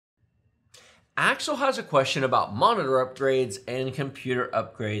Axel has a question about monitor upgrades and computer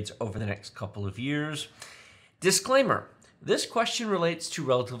upgrades over the next couple of years. Disclaimer, this question relates to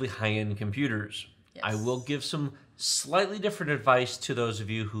relatively high-end computers. Yes. I will give some slightly different advice to those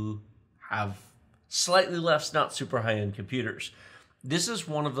of you who have slightly less, not super high-end computers. This is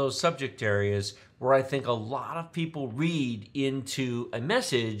one of those subject areas where I think a lot of people read into a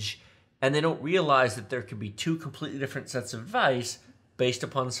message and they don't realize that there could be two completely different sets of advice based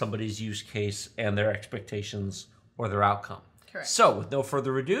upon somebody's use case and their expectations or their outcome. Correct. So, with no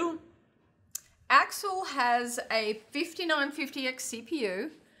further ado, Axel has a 5950X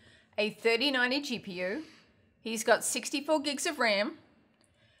CPU, a 3090 GPU. He's got 64 gigs of RAM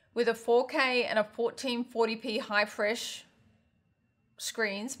with a 4K and a 1440p high-fresh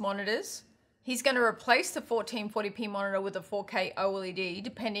screens, monitors. He's going to replace the 1440p monitor with a 4K OLED,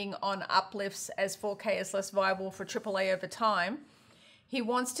 depending on uplifts as 4K is less viable for AAA over time. He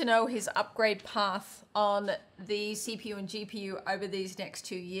wants to know his upgrade path on the CPU and GPU over these next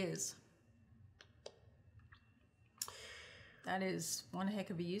 2 years. That is one heck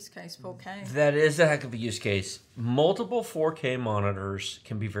of a use case, 4K. That is a heck of a use case. Multiple 4K monitors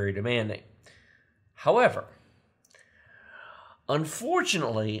can be very demanding. However,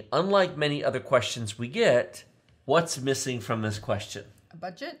 unfortunately, unlike many other questions we get, what's missing from this question? A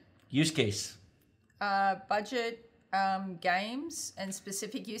budget. Use case. Budget, games, and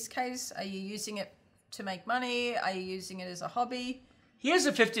specific use case. Are you using it to make money? Are you using it as a hobby? He has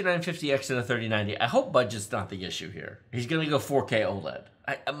a 5950X and a 3090. I hope budget's not the issue here. He's going to go 4K OLED.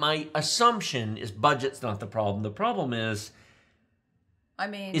 My assumption is budget's not the problem. The problem is,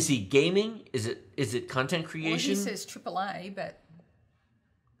 is he gaming? Is it content creation? Well, he says AAA, but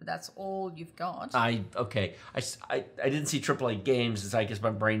that's all you've got. Okay. I didn't see AAA games, as I guess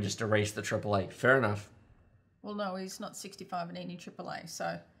my brain just erased the AAA. Fair enough. Well, no, he's not 65 and any AAA,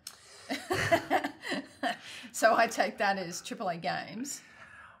 so... So I take that as AAA games.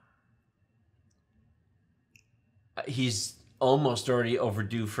 He's almost already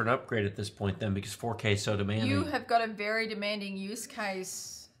overdue for an upgrade at this point then, because 4K is so demanding. You have got a very demanding use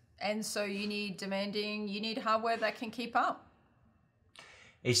case, and so you need hardware that can keep up.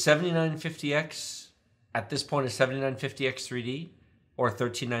 A 7950X, at this point, a 7950X 3D or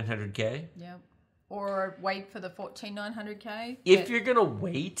 13900K. Yeah. Or wait for the 14900K. If you're going to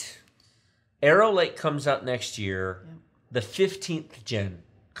wait... Arrow Lake comes out next year. Yeah. The 15th gen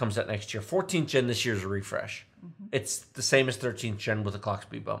comes out next year. 14th gen this year is a refresh. Mm-hmm. It's the same as 13th gen with a clock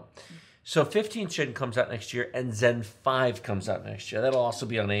speed bump. Mm-hmm. So 15th gen comes out next year, and Zen 5 comes out next year. That'll also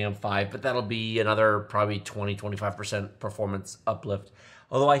be on AM5, but that'll be another probably 20-25% performance uplift.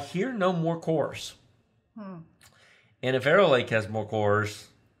 Although I hear no more cores. And if Arrow Lake has more cores...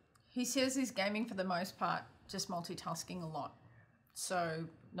 He says he's gaming for the most part, just multitasking a lot. So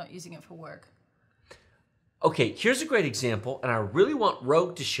not using it for work. Okay, here's a great example, and I really want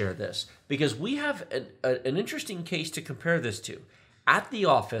Rogue to share this because we have an interesting case to compare this to. At the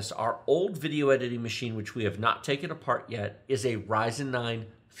office, our old video editing machine, which we have not taken apart yet, is a Ryzen 9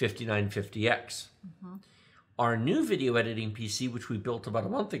 5950X. Mm-hmm. Our new video editing PC, which we built about a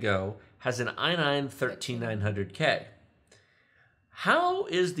month ago, has an i9 13900K. How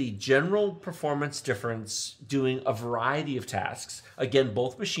is the general performance difference doing a variety of tasks? Again,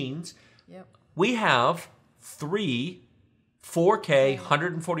 both machines. Yep. We have 3 4K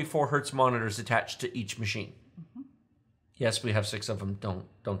 144 hertz monitors attached to each machine. Mm-hmm. Yes, we have 6 of them.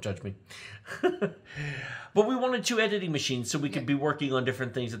 Don't judge me. But we wanted 2 editing machines so we could be working on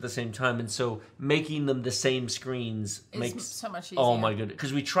different things at the same time, and so making them the same screens makes so much easier. Oh my goodness!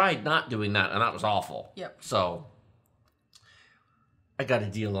 Because we tried not doing that, and that was awful. Yep. So I got a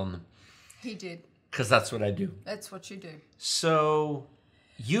deal on them. He did. Because that's what I do. That's what you do. So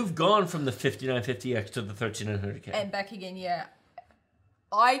you've gone from the 5950X to the 13900K. And back again, yeah.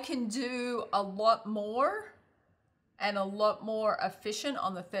 I can do a lot more and a lot more efficient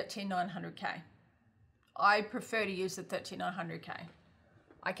on the 13900K. I prefer to use the 13900K.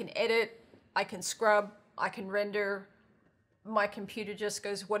 I can edit, I can scrub, I can render. My computer just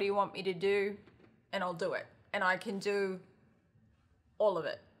goes, what do you want me to do? And I'll do it. And I can do all of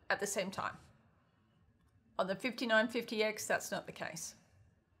it at the same time. On the 5950X, that's not the case.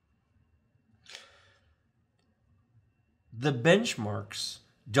 The benchmarks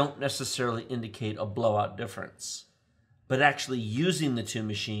don't necessarily indicate a blowout difference, but actually using the 2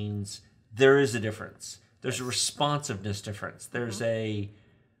 machines, there is a difference. There's a responsiveness difference. There's the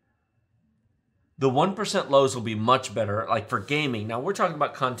 1% lows will be much better, like for gaming. Now, we're talking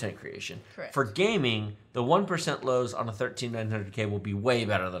about content creation. Correct. For gaming, the 1% lows on a 13900K will be way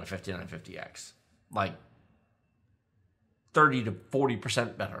better than a 5950X. Like 30 to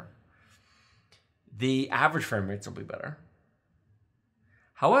 40% better. the average frame rates will be better.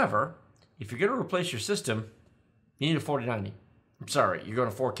 However, if you're going to replace your system, you need a 4090. I'm sorry, you're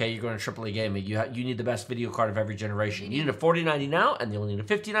going to 4K, you're going to AAA gaming. You need the best video card of every generation. You need a 4090 now, and you'll need a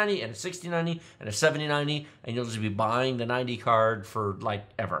 5090 and a 6090 and a 7090, and you'll just be buying the 90 card for like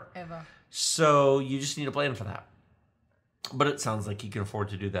ever. So you just need a plan for that. But it sounds like you can afford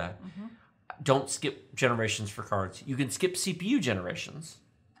to do that. Don't skip generations for cards. You can skip CPU generations.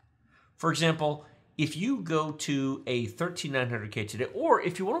 For example, if you go to a 13900K today, or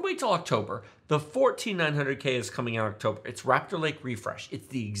if you want to wait till October, the 14900K is coming out in October. It's Raptor Lake Refresh. It's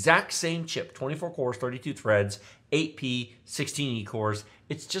the exact same chip, 24 cores, 32 threads, 8P, 16E cores.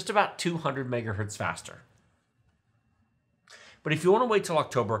 It's just about 200 megahertz faster. But if you want to wait till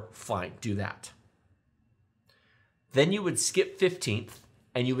October, fine, do that. Then you would skip 15th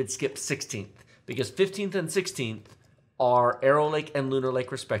and you would skip 16th because 15th and 16th are Arrow Lake and Lunar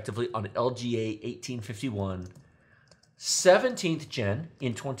Lake respectively on LGA 1851. 17th gen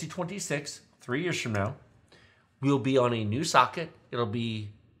in 2026, 3 years from now, will be on a new socket. It'll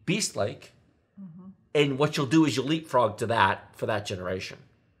be Beast Lake. And what you'll do is you'll leapfrog to that for that generation.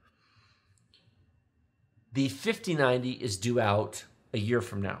 The 5090 is due out a year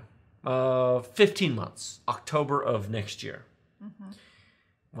from now. 15 months, October of next year.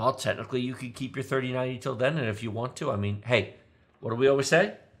 Well, technically, you could keep your 3090 till then, and if you want to, I mean, hey, what do we always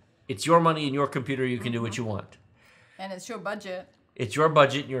say? It's your money and your computer. You can do what you want. And it's your budget. It's your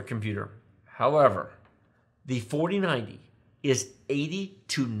budget and your computer. However, the 4090 is 80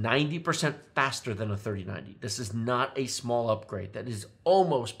 to 90% faster than a 3090. This is not a small upgrade. That is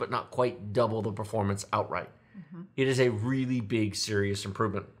almost, but not quite double the performance outright. It is a really big, serious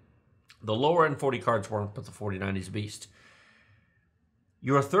improvement. The lower end 40 cards weren't, but the 4090 is a beast.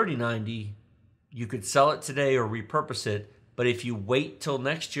 Your 3090, you could sell it today or repurpose it, but if you wait till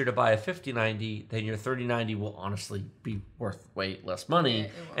next year to buy a 5090, then your 3090 will honestly be worth way less money.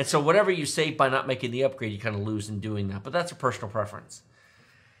 And so whatever you save by not making the upgrade, you kind of lose in doing that. But that's a personal preference.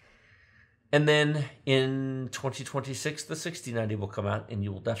 And then in 2026, the 6090 will come out, and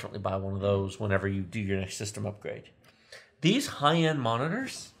you will definitely buy one of those whenever you do your next system upgrade. These high-end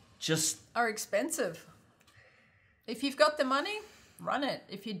monitors just are expensive. If you've got the money, run it.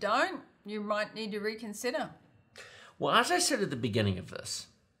 If you don't, you might need to reconsider. Well, as I said at the beginning of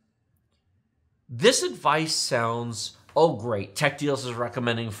this advice sounds, oh great, Tech Deals is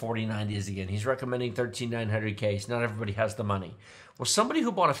recommending 4090s again. He's recommending 13900Ks. Not everybody has the money. Well, somebody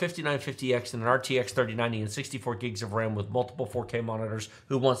who bought a 5950X and an RTX 3090 and 64 gigs of RAM with multiple 4K monitors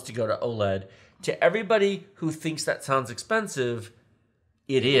who wants to go to OLED, to everybody who thinks that sounds expensive,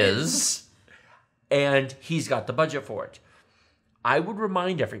 it is. And he's got the budget for it. I would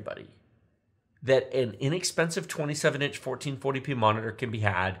remind everybody that an inexpensive 27-inch 1440p monitor can be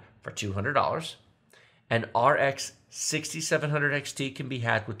had for $200. An RX 6700 XT can be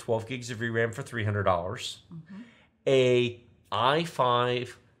had with 12 gigs of VRAM for $300. A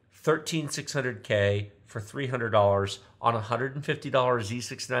i5 13600K for $300 on a $150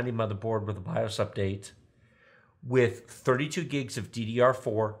 Z690 motherboard with a BIOS update with 32 gigs of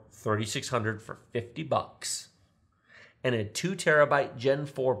DDR4 3600 for $50. And a 2 terabyte Gen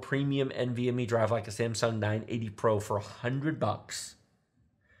 4 premium NVMe drive like a Samsung 980 Pro for $100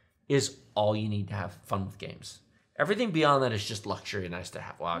 is all you need to have fun with games. Everything beyond that is just luxury and nice to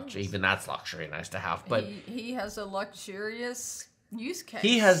have. Well, actually, even that's luxury and nice to have. But he has a luxurious use case.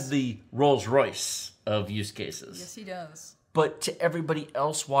 He has the Rolls Royce of use cases. Yes, he does. But to everybody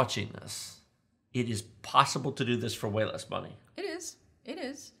else watching this, it is possible to do this for way less money. It is. It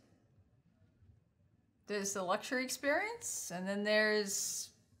is. There's the luxury experience, and then there's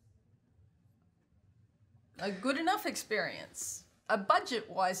a good enough experience, a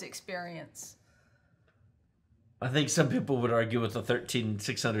budget-wise experience. I think some people would argue with the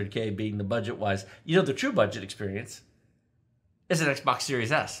 13600K being the budget-wise. You know, the true budget experience is an Xbox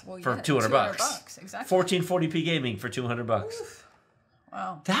Series S for $200. $200, exactly. 1440p gaming for $200. Oof.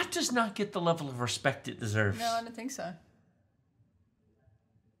 Wow. That does not get the level of respect it deserves. No, I don't think so.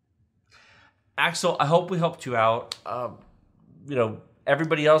 Axel, I hope we helped you out.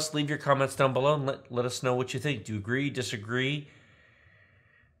 Everybody else, leave your comments down below and let us know what you think. Do you agree, disagree?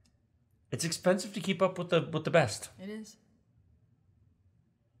 It's expensive to keep up with the best. It is.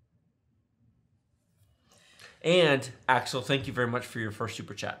 And Axel, thank you very much for your first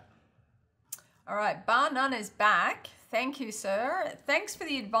super chat. All right, Bar None is back. Thank you, sir. Thanks for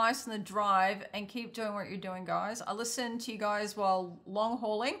the advice on the drive, and keep doing what you're doing, guys. I listen to you guys while long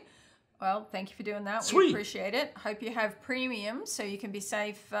hauling. Well, thank you for doing that. Sweet. We appreciate it. Hope you have premium so you can be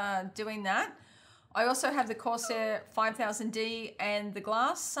safe doing that. I also have the Corsair 5000D, and the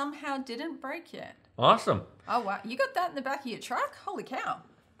glass somehow didn't break yet. Awesome. Oh, wow. You got that in the back of your truck? Holy cow.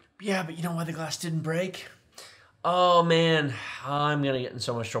 Yeah, but you know why the glass didn't break? Oh, man. I'm going to get in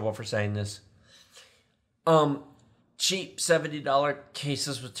so much trouble for saying this. Cheap $70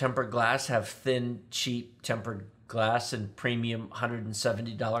 cases with tempered glass have thin, cheap tempered glass, and premium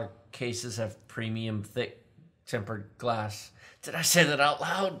 $170 cases have premium, thick tempered glass. Did I say that out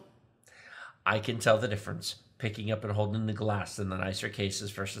loud? I can tell the difference picking up and holding the glass in the nicer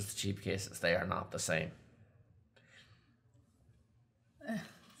cases versus the cheap cases. They are not the same.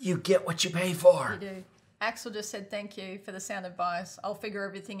 You get what you pay for. You do. Axel just said thank you for the sound advice. I'll figure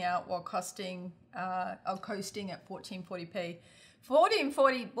everything out while coasting at 1440p.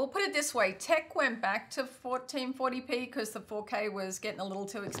 1440, we'll put it this way, tech went back to 1440p because the 4K was getting a little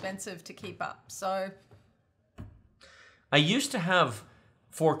too expensive to keep up. So I used to have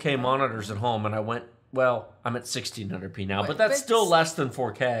 4K monitors at home, and I went, well, I'm at 1600p now, but that's still less than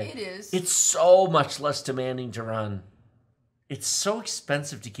 4K. It is. It's so much less demanding to run. It's so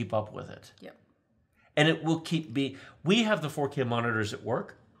expensive to keep up with it. Yep. And it will keep being... We have the 4K monitors at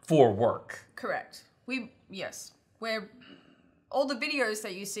work for work. Correct. Yes. Where all the videos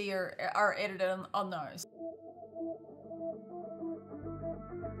that you see are edited on those.